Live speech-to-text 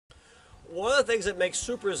One of the things that makes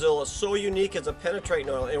Superzilla so unique as a penetrating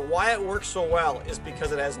oil and why it works so well is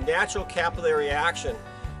because it has natural capillary action.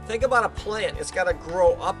 Think about a plant. It's got to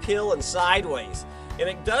grow uphill and sideways, and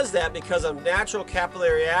it does that because of natural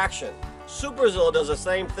capillary action. Superzilla does the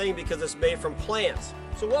same thing because it's made from plants.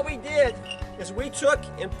 So what we did is we took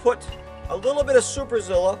and put a little bit of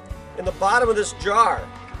Superzilla in the bottom of this jar,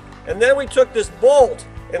 and then we took this bolt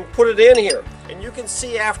and put it in here, and you can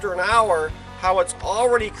see after an hour how it's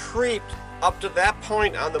already creeped up to that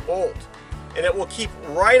point on the bolt, and it will keep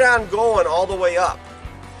right on going all the way up,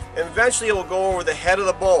 and eventually it will go over the head of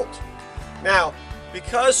the bolt. Now,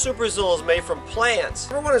 because Superzilla is made from plants,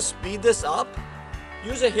 if you ever want to speed this up,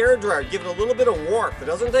 use a hairdryer, give it a little bit of warmth. It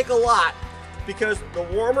doesn't take a lot, because the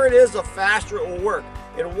warmer it is, the faster it will work.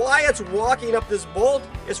 And why it's walking up this bolt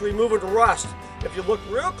is removing rust. If you look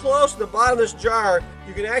real close to the bottom of this jar,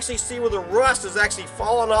 you can actually see where the rust is actually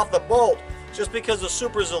falling off the bolt just because the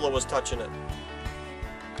Superzilla was touching it.